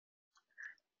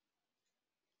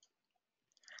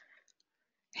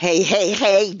Hey, hey,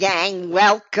 hey, gang.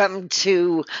 Welcome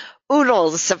to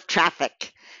Oodles of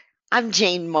Traffic. I'm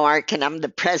Jane Mark, and I'm the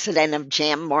president of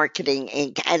Jam Marketing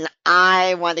Inc. And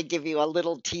I want to give you a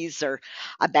little teaser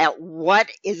about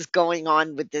what is going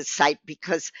on with this site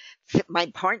because my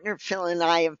partner Phil and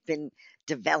I have been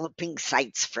developing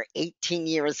sites for 18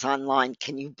 years online.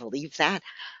 Can you believe that?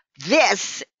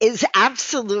 This is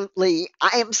absolutely,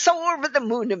 I am so over the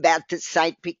moon about this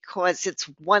site because it's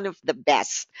one of the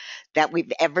best that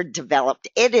we've ever developed.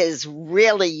 It is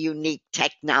really unique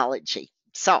technology.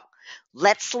 So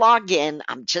let's log in.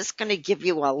 I'm just going to give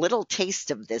you a little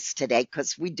taste of this today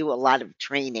because we do a lot of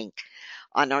training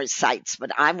on our sites,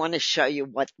 but I want to show you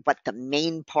what the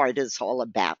main part is all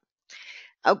about.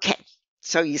 Okay,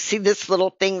 so you see this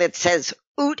little thing that says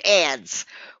Oot ads.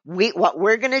 What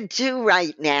we're going to do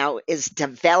right now is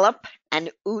develop an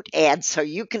Oot ad so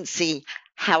you can see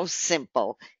how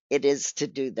simple it is to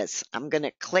do this. I'm going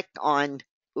to click on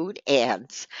Oot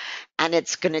ads and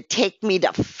it's going to take me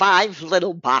to 5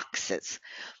 little boxes.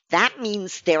 That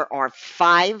means there are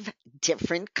 5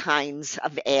 different kinds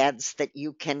of ads that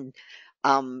you can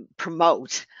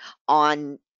promote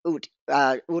on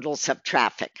Oodles of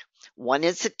Traffic. One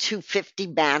is a 250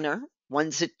 banner.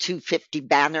 One's a 250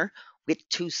 banner with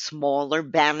 2 smaller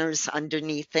banners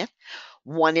underneath it.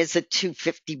 One is a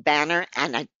 250 banner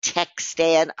and a text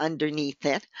ad underneath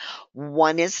it.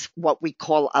 One is what we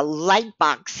call a light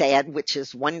box ad, which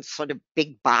is one sort of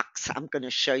big box. I'm going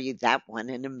to show you that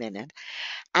one in a minute.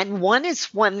 And one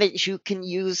is one that you can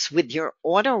use with your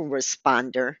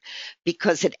autoresponder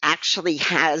because it actually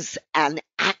has an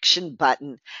action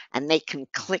button and they can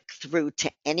click through to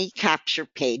any capture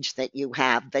page that you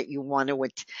have that you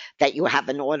have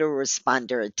an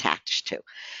autoresponder attached to.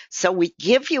 So we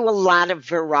give you a lot of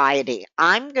variety.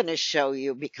 I'm going to show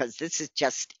you because this is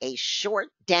just a short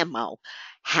demo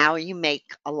how you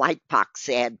make a Lightbox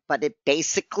ad, but it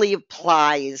basically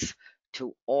applies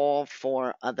to all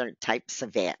 4 other types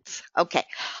of ads. Okay,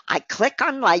 I click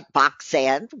on Lightbox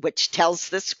ad, which tells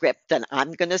the script that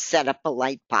I'm going to set up a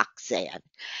Lightbox ad.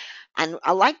 And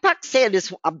a Lightbox ad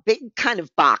is a big kind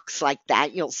of box like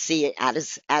that. You'll see it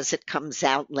as it comes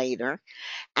out later.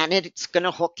 And it's going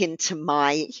to hook into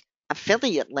my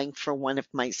affiliate link for one of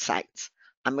my sites.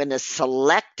 I'm going to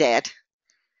select it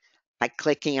by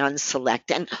clicking on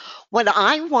select. And what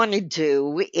I want to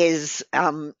do is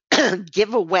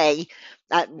give away,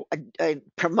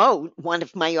 promote one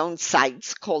of my own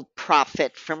sites called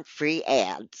Profit from Free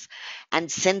Ads. And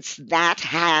since that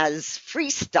has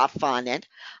free stuff on it,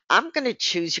 I'm going to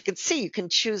choose, you can see, you can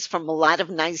choose from a lot of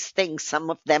nice things. Some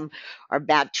of them are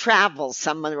about travel,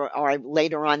 some are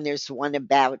later on, there's one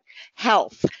about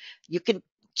health. You can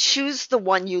choose the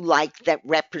one you like that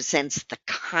represents the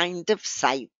kind of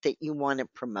site that you want to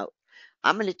promote.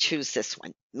 I'm going to choose this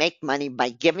one, make money by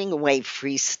giving away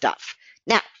free stuff.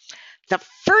 Now, the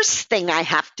first thing I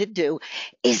have to do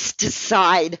is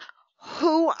decide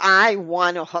who I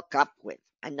want to hook up with.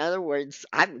 In other words,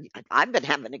 I've been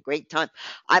having a great time.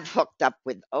 I've hooked up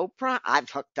with Oprah. I've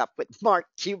hooked up with Mark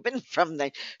Cuban from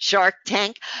the Shark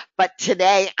Tank. But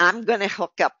today I'm going to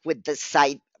hook up with the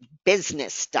site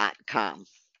business.com.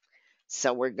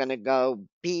 So we're going to go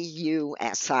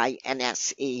Businse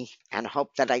and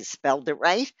hope that I spelled it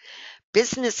right.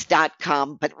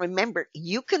 Business.com. But remember,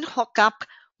 you can hook up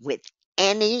with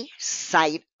any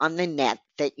site on the net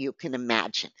that you can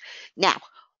imagine. Now,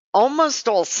 almost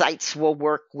all sites will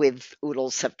work with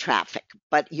Oodles of Traffic,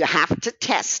 but you have to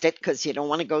test it because you don't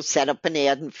want to go set up an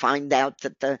ad and find out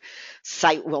that the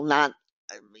site will not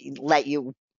let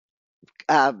you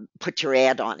put your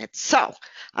ad on it. So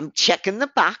I'm checking the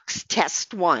box,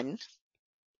 test one.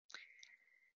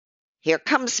 Here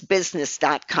comes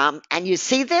business.com. And you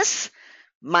see this?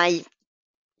 My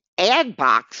ad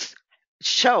box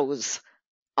shows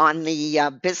on the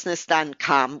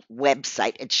business.com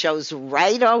website. It shows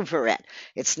right over it.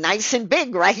 It's nice and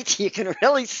big, right? You can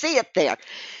really see it there.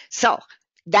 So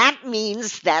that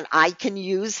means that I can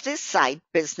use this site,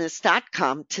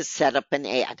 business.com, to set up an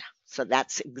ad. So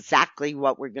that's exactly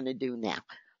what we're going to do now.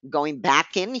 Going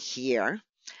back in here,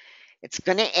 it's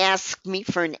going to ask me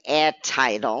for an ad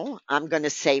title. I'm going to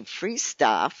say free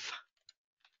stuff.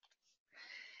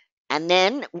 And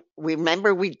then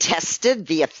remember we tested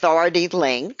the authority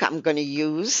link. I'm going to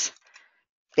use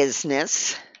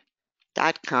business.com.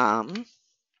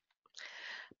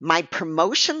 My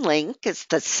promotion link is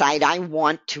the site I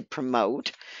want to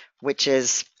promote, which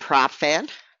is profit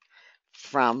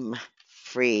from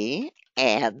free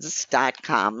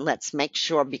ads.com. Let's make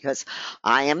sure because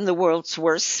I am the world's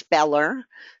worst speller.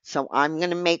 So I'm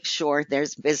going to make sure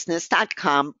there's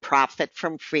business.com profit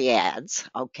from free ads.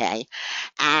 Okay.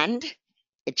 And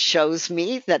it shows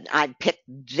me that I picked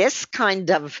this kind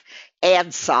of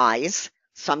ad size.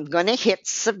 So I'm going to hit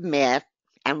submit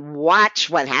and watch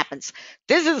what happens.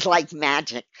 This is like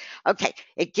magic. Okay,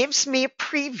 it gives me a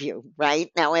preview,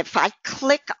 right? Now, if I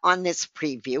click on this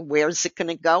preview, where's it going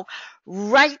to go?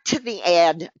 Right to the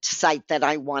ad site that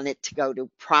I want it to go to,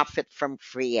 profit from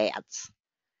free ads.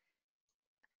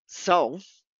 So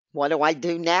what do I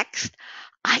do next?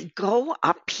 I go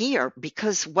up here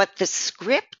because what the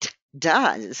script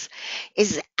does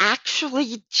is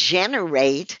actually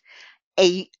generate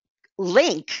a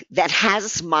link that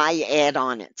has my ad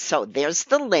on it. So there's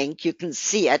the link. You can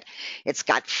see it. It's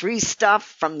got free stuff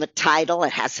from the title.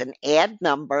 It has an ad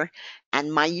number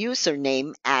and my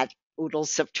username at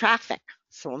Oodles of Traffic.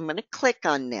 So I'm going to click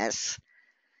on this.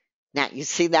 Now, you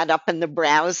see that up in the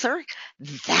browser?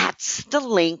 That's the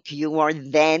link you are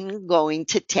then going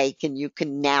to take, and you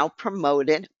can now promote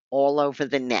it all over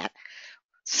the net.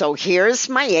 So here's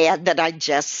my ad that I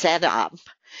just set up.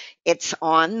 It's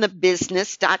on the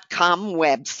business.com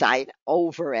website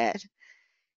over it.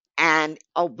 And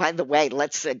oh, by the way,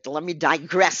 let me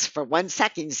digress for 1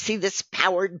 second. You see this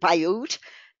powered by Oot?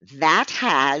 That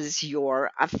has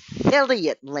your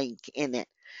affiliate link in it.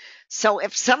 So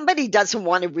if somebody doesn't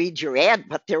want to read your ad,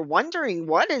 but they're wondering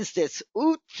what is this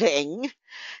Oot thing,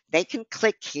 they can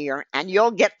click here and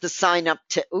you'll get the sign up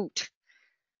to Oot.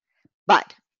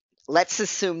 But let's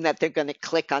assume that they're going to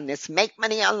click on this make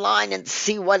money online and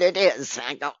see what it is.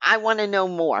 I go, I want to know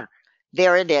more.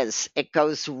 There it is. It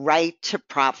goes right to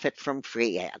profit from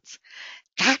free ads.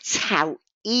 That's how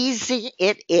easy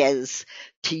it is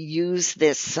to use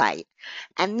this site.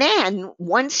 And then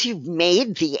once you've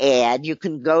made the ad, you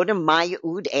can go to My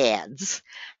Ood Ads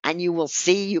and you will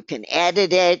see you can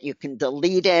edit it, you can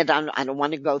delete it. I don't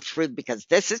want to go through because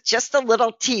this is just a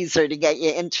little teaser to get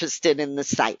you interested in the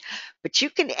site. But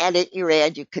you can edit your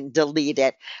ad, you can delete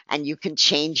it, and you can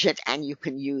change it, and you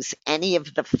can use any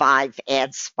of the 5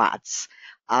 ad spots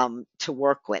to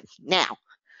work with. Now,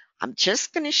 I'm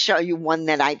just going to show you one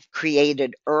that I've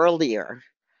created earlier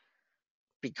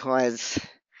because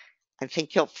I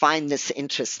think you'll find this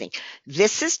interesting.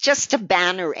 This is just a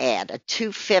banner ad, a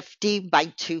 250 by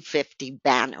 250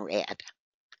 banner ad.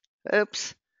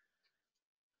 Oops.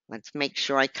 Let's make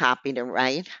sure I copied it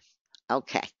right.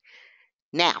 Okay.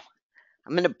 Now,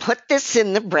 I'm going to put this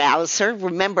in the browser.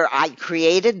 Remember, I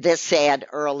created this ad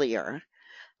earlier.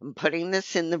 I'm putting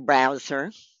this in the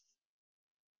browser.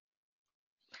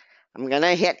 I'm going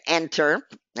to hit enter,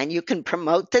 and you can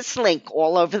promote this link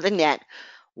all over the net.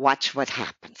 Watch what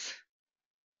happens.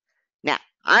 Now,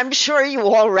 I'm sure you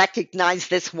all recognize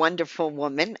this wonderful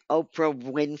woman, Oprah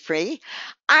Winfrey.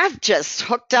 I've just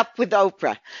hooked up with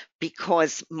Oprah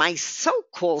because my So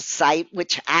Cool site,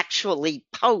 which actually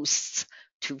posts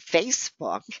to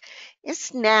Facebook,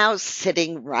 is now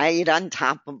sitting right on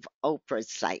top of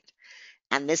Oprah's site.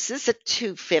 And this is a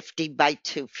 250 by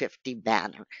 250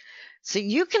 banner. So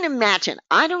you can imagine,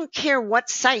 I don't care what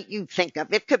site you think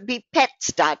of. It could be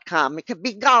pets.com, it could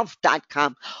be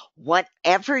golf.com,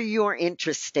 whatever your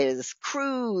interest is,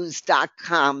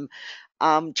 cruise.com,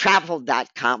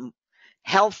 travel.com,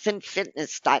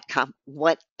 healthandfitness.com,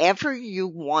 whatever you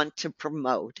want to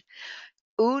promote.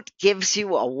 Oot gives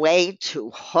you a way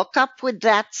to hook up with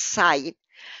that site,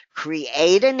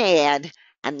 create an ad,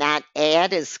 and that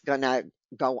ad is going to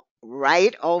go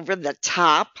right over the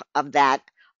top of that,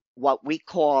 what we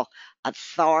call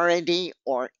authority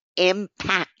or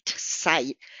impact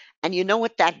site. And you know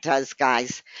what that does,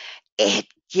 guys? It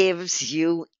gives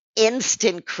you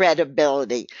instant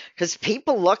credibility because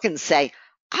people look and say,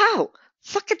 oh,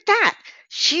 look at that.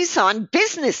 She's on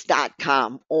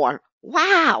business.com, or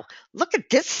wow, look at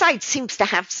this site seems to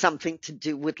have something to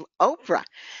do with Oprah.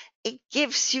 It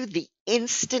gives you the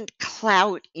instant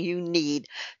clout you need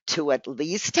to at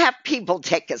least have people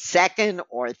take a second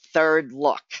or third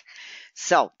look.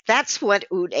 So that's what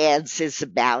Oot Ads is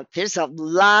about. There's a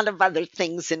lot of other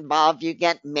things involved. You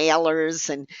get mailers,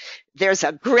 and there's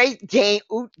a great game,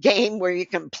 Oot game, where you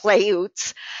can play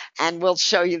Oots, and we'll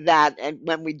show you that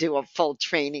when we do a full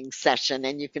training session.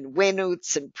 And you can win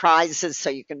Oots and prizes, so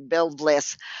you can build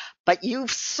lists. But you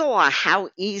saw how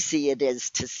easy it is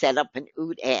to set up an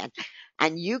Oot ad.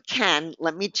 And you can,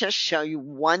 let me just show you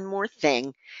one more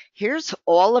thing. Here's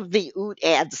all of the Oot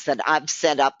ads that I've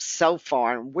set up so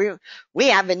far. We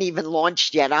haven't even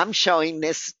launched yet. I'm showing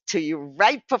this to you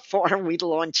right before we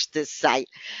launched this site.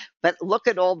 But look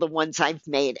at all the ones I've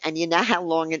made. And you know how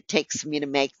long it takes me to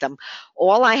make them.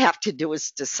 All I have to do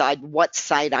is decide what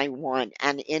site I want.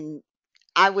 And in,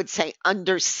 I would say,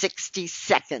 under 60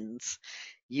 seconds,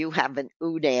 you have an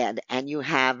Oot ad, and you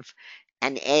have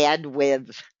an ad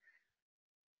with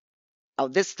Oh,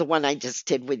 this is the one I just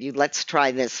did with you. Let's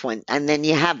try this one. And then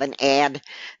you have an ad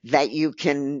that you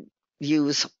can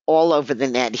use all over the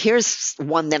net. Here's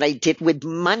one that I did with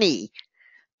money.com.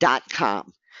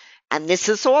 And this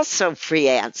is also free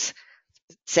ads.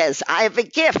 It says, I have a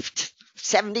gift,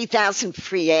 70,000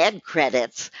 free ad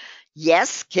credits.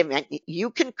 Yes, Kim, you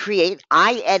can create,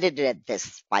 I edited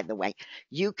this, by the way.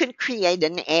 You can create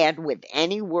an ad with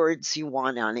any words you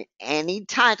want on it, any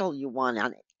title you want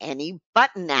on it, any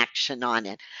button action on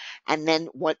it. And then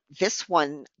what this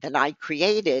one that I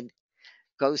created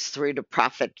goes through to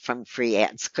profit from free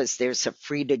ads because there's a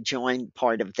free to join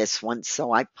part of this one.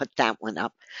 So I put that one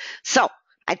up. So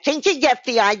I think you get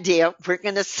the idea. We're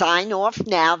going to sign off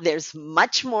now. There's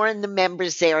much more in the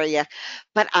members area,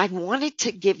 but I wanted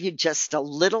to give you just a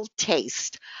little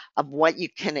taste of what you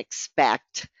can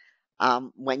expect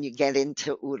when you get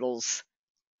into Oodles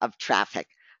of Traffic.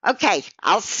 Okay,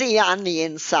 I'll see you on the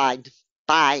inside.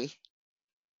 Bye.